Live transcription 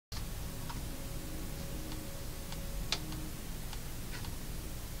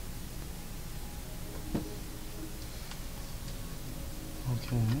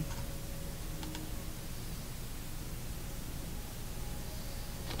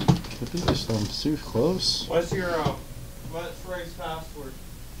Could be just too close. What's your what's Ray's password?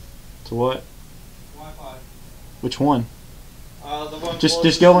 To what? Wi-Fi. Which one? The one.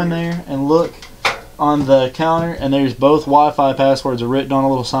 Just go in there and look on the counter, and there's both Wi-Fi passwords are written on a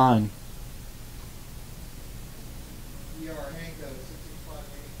little sign.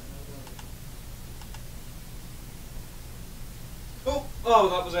 Oh,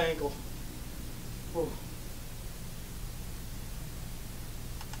 that was ankle. Oh.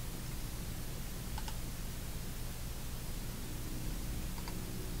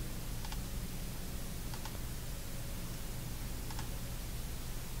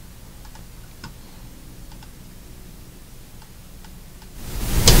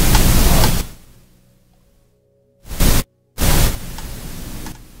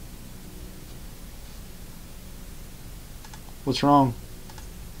 What's wrong?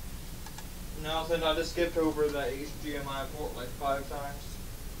 Nothing, I just skipped over that HDMI port like 5 times.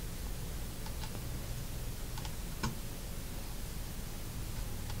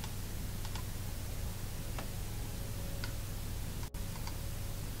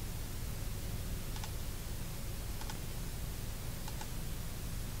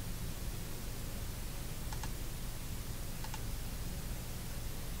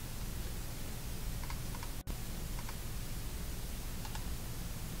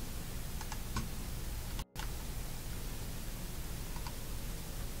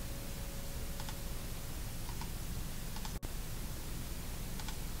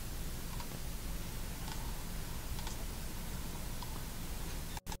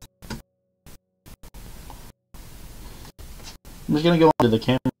 I'm just gonna go into the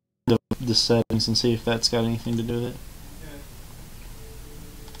camera, the settings, and see if that's got anything to do with it.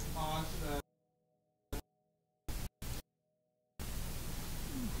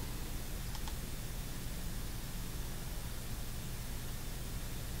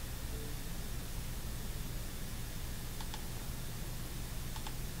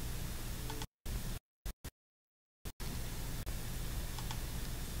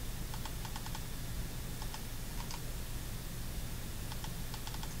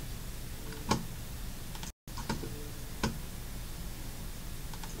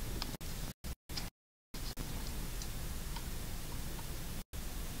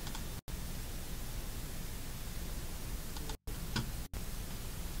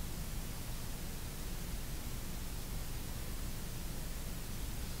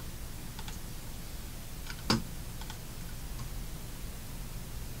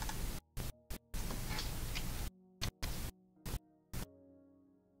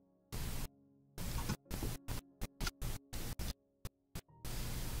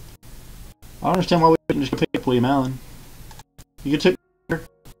 I don't understand why we couldn't just pick up William Allen. You could take her.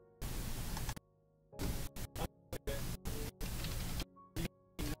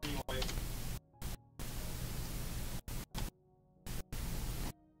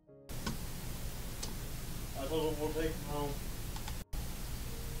 I told him we'll take him home.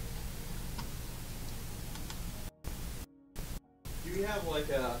 Do you have like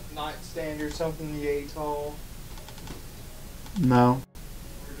a nightstand or something in the atoll? No.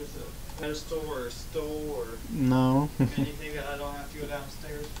 Or just a pedestal or a stool or No. anything that I don't have to go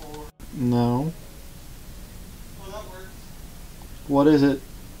downstairs for? No. Well, that works. What is it?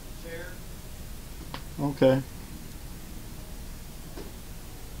 Chair. Okay.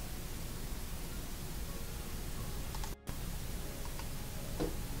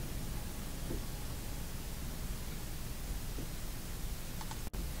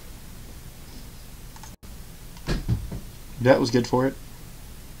 That was good for it.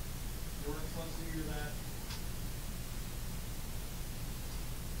 Works once you hear that.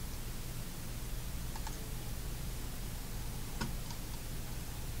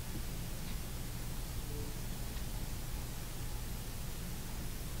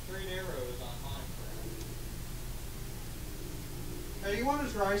 StraightArrow is on Minecraft. Hey, you want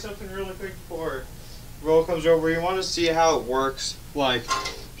to try something really quick before Roll comes over? You want to see how it works, like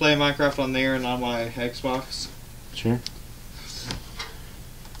playing Minecraft on there and on my Xbox? Sure.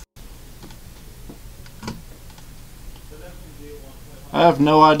 I have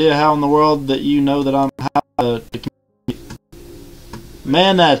no idea how in the world that you know that I'm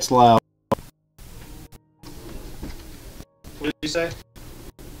Man, that's loud. What did you say?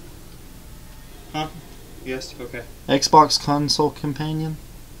 Huh? Yes, okay. Xbox console companion?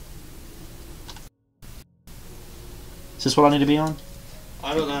 Is this what I need to be on?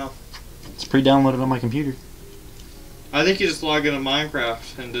 I don't know. It's pre-downloaded on my computer. I think you just log into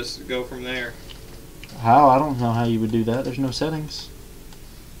Minecraft and just go from there. How? I don't know how you would do that. There's no settings.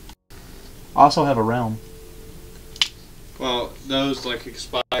 I also have a realm. Well, those like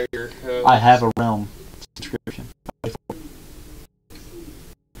expire. your I have a Realm subscription.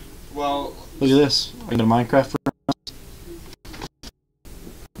 Well, look at this. I got a Minecraft.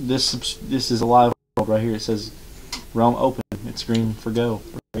 This is a live world right here. It says Realm open. It's green for go.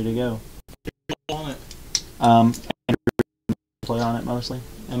 We're ready to go. On it. Play on it mostly,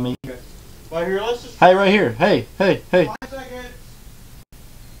 and me. Okay. Well, here, let's just. Hey, right here. Hey. 5 seconds.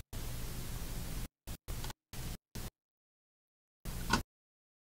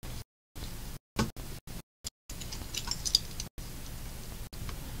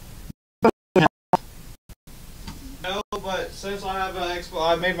 No, but since I have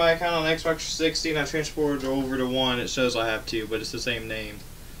I made my account on Xbox 360 and I transported over to 1, it shows I have 2, but it's the same name.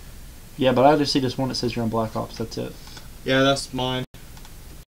 Yeah, but I just see this one that says you're on Black Ops. That's it. Yeah, that's mine.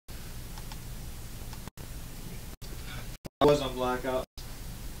 I was on Black Ops.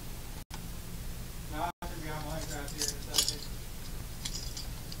 Now I have to be on Minecraft here in a second.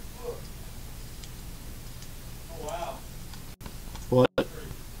 Oh wow. What? Nice,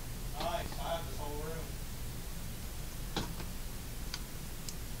 I have this whole room.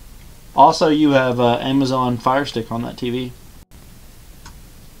 Also, you have Amazon Fire Stick on that TV.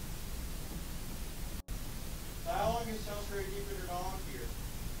 How long is Chelsea keeping her dog here?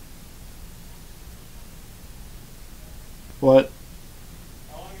 What?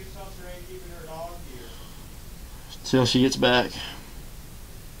 How long is Chelsea keeping her dog here? Till she gets back.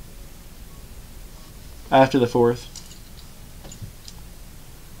 After the 4th.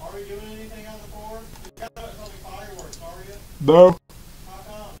 Are we doing anything on the 4th? You guys don't tell me fireworks, are you? No. How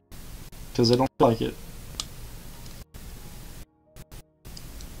come? Because I don't like it.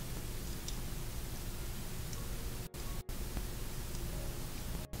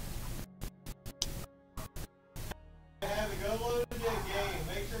 Have it, go load into a game.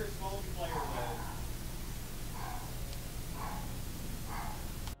 Make sure it's multiplayer though.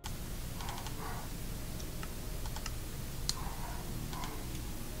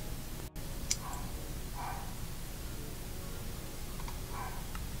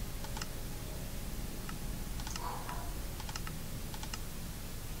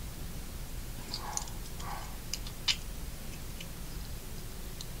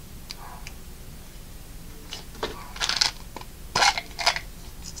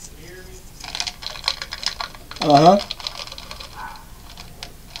 You hear me? Uh-huh.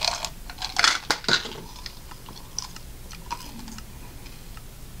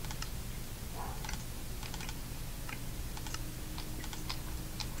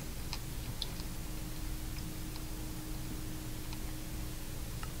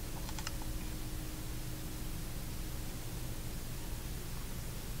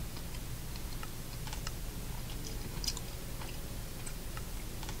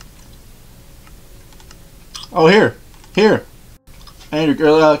 Oh, here. Here. Andrew,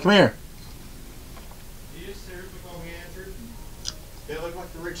 come here. You just seriously call me Andrew? They look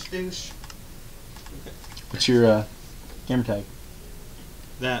like the rich douche. What's your gamer tag?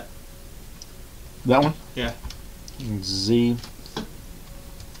 That. That one? Yeah. Z.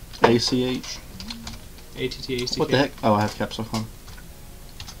 ACH. ATTACK. What the heck? Oh, I have caps lock on.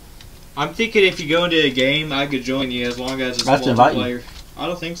 I'm thinking if you go into a game, I could join you as long as it's I have to invite you. multiplayer. I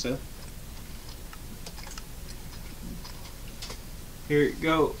don't think so. Here,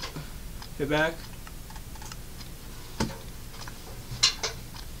 go. Hit back.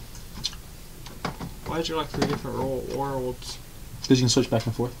 Why is there like 3 different worlds? Because you can switch back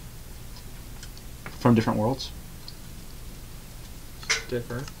and forth. From different worlds.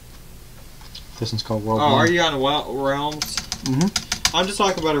 Different. This one's called World Oh, 1. are you on Realms? Mm-hmm. I'm just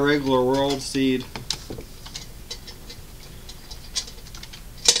talking about a regular world seed.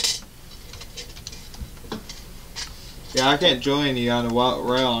 Yeah, I can't join you on the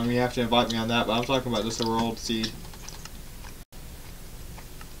realm. You have to invite me on that, but I'm talking about just a world seed.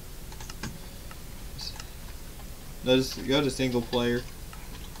 No, just go to single player.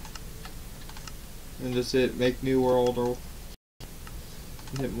 And just hit make new world or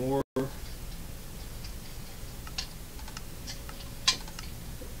hit more.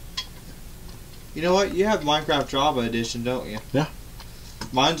 You know what? You have Minecraft Java Edition, don't you? Yeah.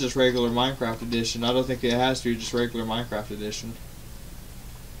 Mine's just regular Minecraft Edition. I don't think it has to be just regular Minecraft Edition.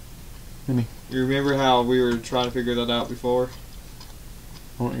 Maybe. You remember how we were trying to figure that out before? I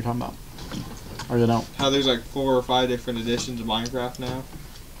don't know what you're talking about. Or you don't. How there's like 4 or 5 different editions of Minecraft now?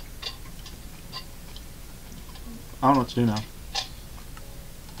 I don't know what to do now.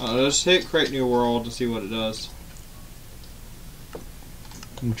 Just hit create new world to see what it does.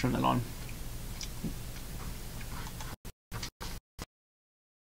 Let me turn that on.